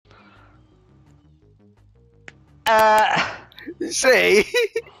See?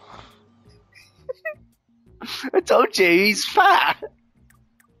 I told you, he's fat.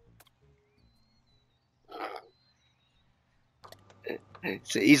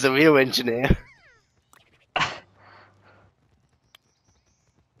 So he's the real engineer.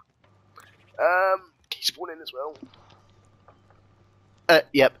 Can you spawn in as well?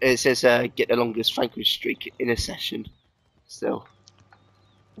 Yep, it says get the longest vanquish streak in a session. Still.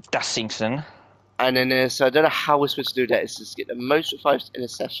 Dat stinks then. And then so I don't know how we're supposed to do that. It's just get the most revives in a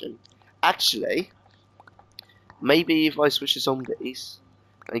session. Actually, maybe if I switch to zombies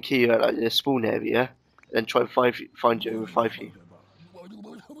and kill you at like the spawn area, and try and find you and revive you.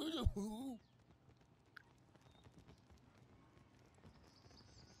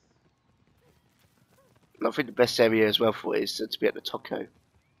 And I think the best area as well for it is to be at the taco.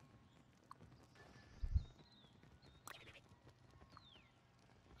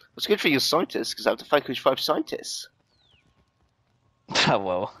 It's good for your scientists because I have to focus 5 scientists. Oh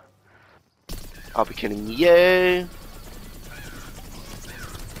well. I'll be killing you.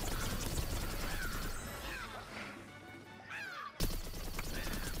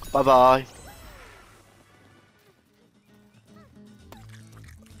 Bye bye.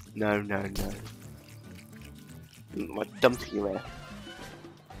 No, no, no. My dumping you there.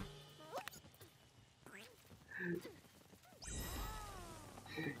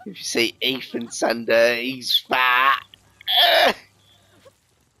 If you see Ethan Sander, he's fat.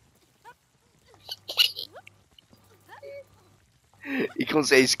 You can't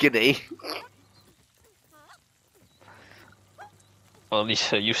say he's skinny. Well, at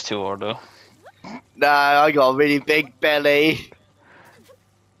least used to, or though. No, I got a really big belly.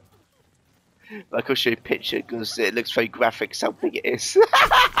 Like I'll show you a picture because it looks very graphic how big it is.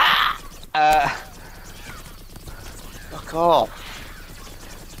 Fuck off.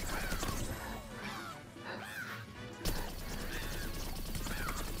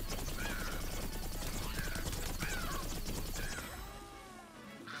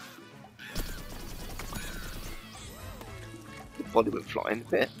 The body went flying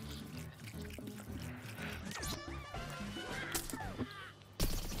a bit.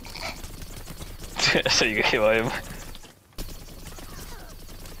 So you kill him.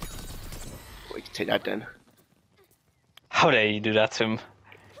 We can take that then. How dare you do that to him?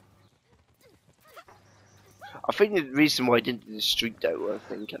 I think the reason why I didn't do the streak though, I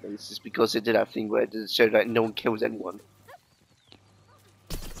think at least, is because it did that thing where it showed that no one kills anyone.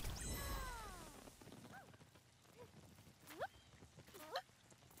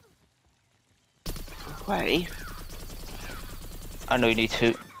 Wait. I know you need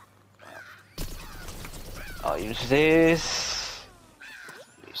to. I'll use this.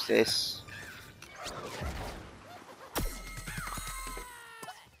 Use this.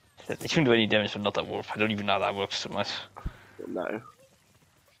 It shouldn't do any damage, but not that warp. I don't even know how that works so much. No.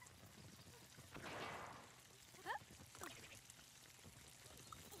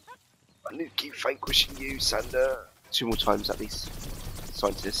 I need to keep vanquishing you, Sander. 2 more times at least.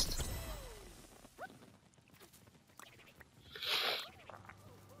 Scientist.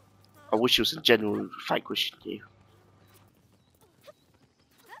 I wish it was in general vanquishing you.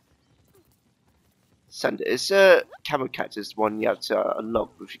 Sander, is Camo Cactus one you have to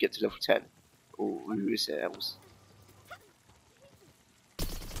unlock if you get to level 10? Or who is it else?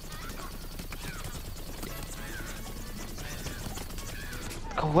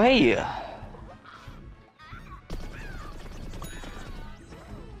 Go away!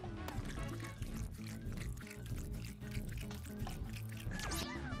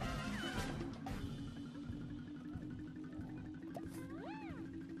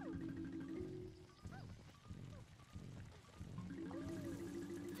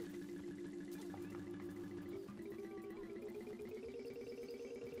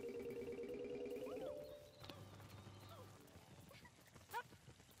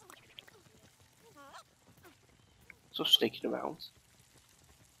 Stop sneaking around.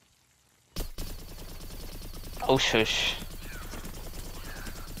 Oh shush.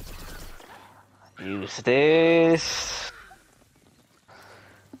 Use this.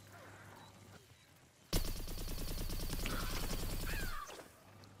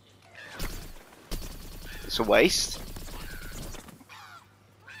 It's a waste.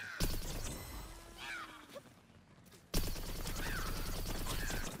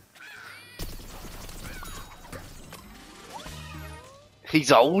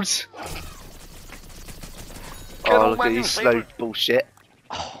 He's old. Oh, look at his slow bullshit.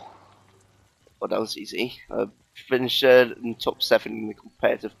 Oh. Well, that was easy. Finished in top 7 in the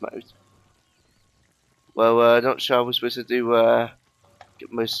competitive mode. Well, not sure I was supposed to do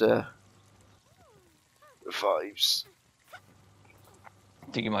get most the fives.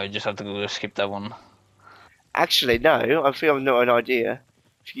 I think you might just have to go skip that one. Actually, no. I think I've got an idea.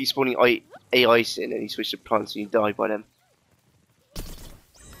 If you keep spawning AIs in and you switch to plants and you die by them.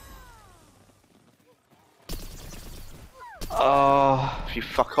 Oh. If you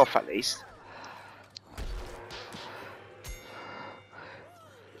fuck off at least.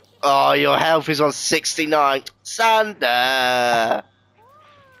 Oh, your health is on 69. Sander!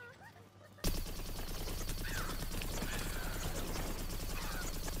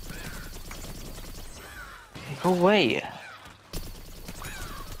 Go away.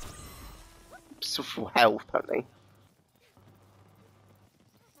 So full health, apparently.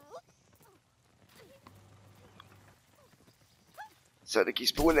 So they keep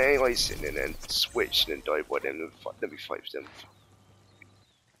spawning AIs in and then switch and then die by them and then we fight them.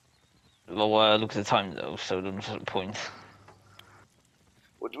 Well, look at the time though, so there's no point.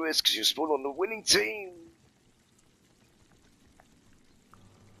 Well, do it because you spawn on the winning team.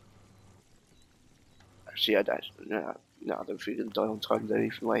 Actually, I don't. No, I don't think it'll die on time though.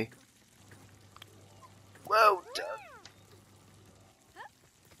 Either way. Well done.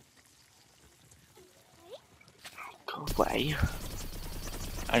 Go away.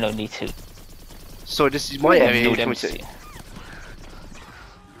 I don't need to. So this is my area. No You damage.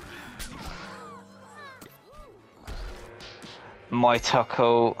 My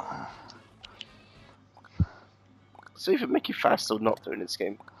taco. So either make it fast or not doing this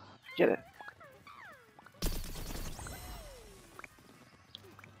game. Get it.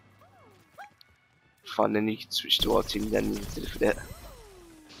 Fine, then you can switch to our team, then you can deliver it.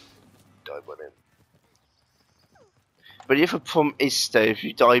 Die by them. But the other problem is though, if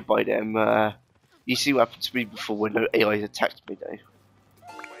you die by them, you see what happened to me before when no AI attacked me though.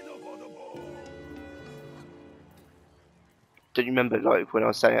 Don't you remember like when I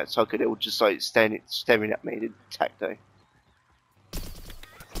was standing outside, they were just like staring at me and attack though?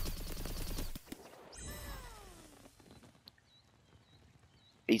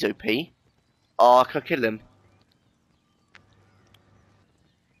 He's OP. Oh, can I kill him?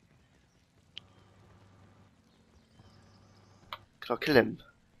 Can I kill him?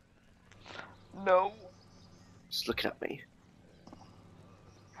 No. Just looking at me.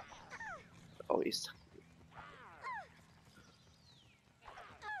 Oh, he's...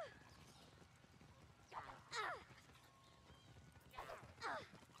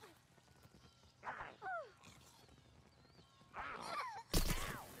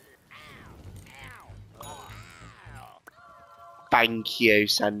 Thank you,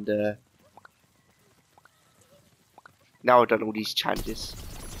 Sander. Now I've done all these challenges.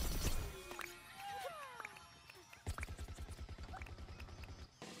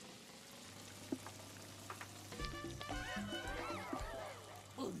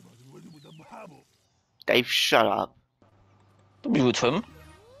 Dave, shut up. Don't be rude to him.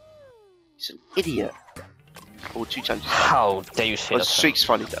 He's an idiot. Oh, 2 challenges done. How dare you say Oh, that? streak's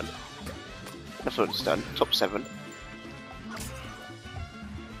finally done. That's what it's done. Top 7.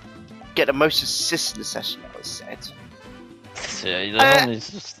 Get the most assists in the session, that was said. Yeah, that one is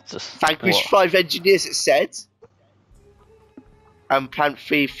just Vanquish what? 5 engineers, it said. And plant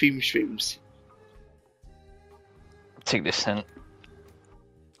 3 theme streams. Take this then.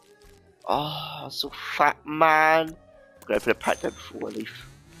 Oh, so fat, man. I'm gonna open a pack there before I leave.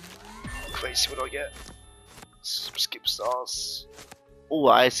 Crazy what I get. Skip stars. Oh,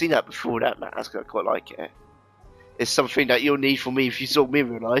 I've seen that before, that mask. I quite like it. It's something that you'll need for me if you saw me in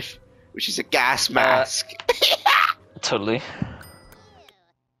real life, which is a gas mask. Totally.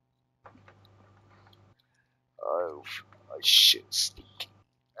 Oh, I shit stink.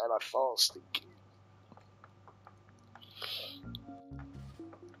 And I fart stink.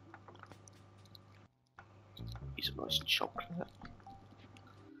 These are nice and chocolate.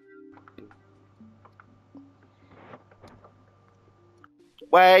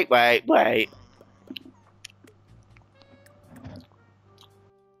 Wait.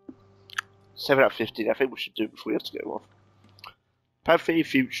 7 out of 15, I think we should do it before we have to go off. Have 3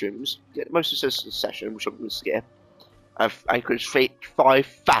 food streams, get the most successful session, which I'm going to skip. I've anchored 5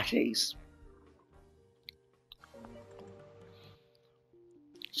 fatties.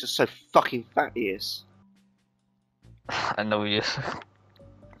 It's just so fucking fat he is. I know he is.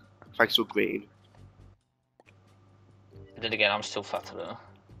 Thanks for green. Then again, I'm still fatter though.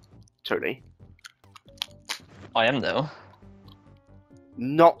 Tony. I am though.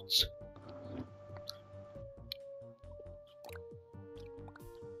 Not.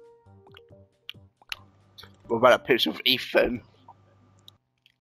 What about a picture of Ethan?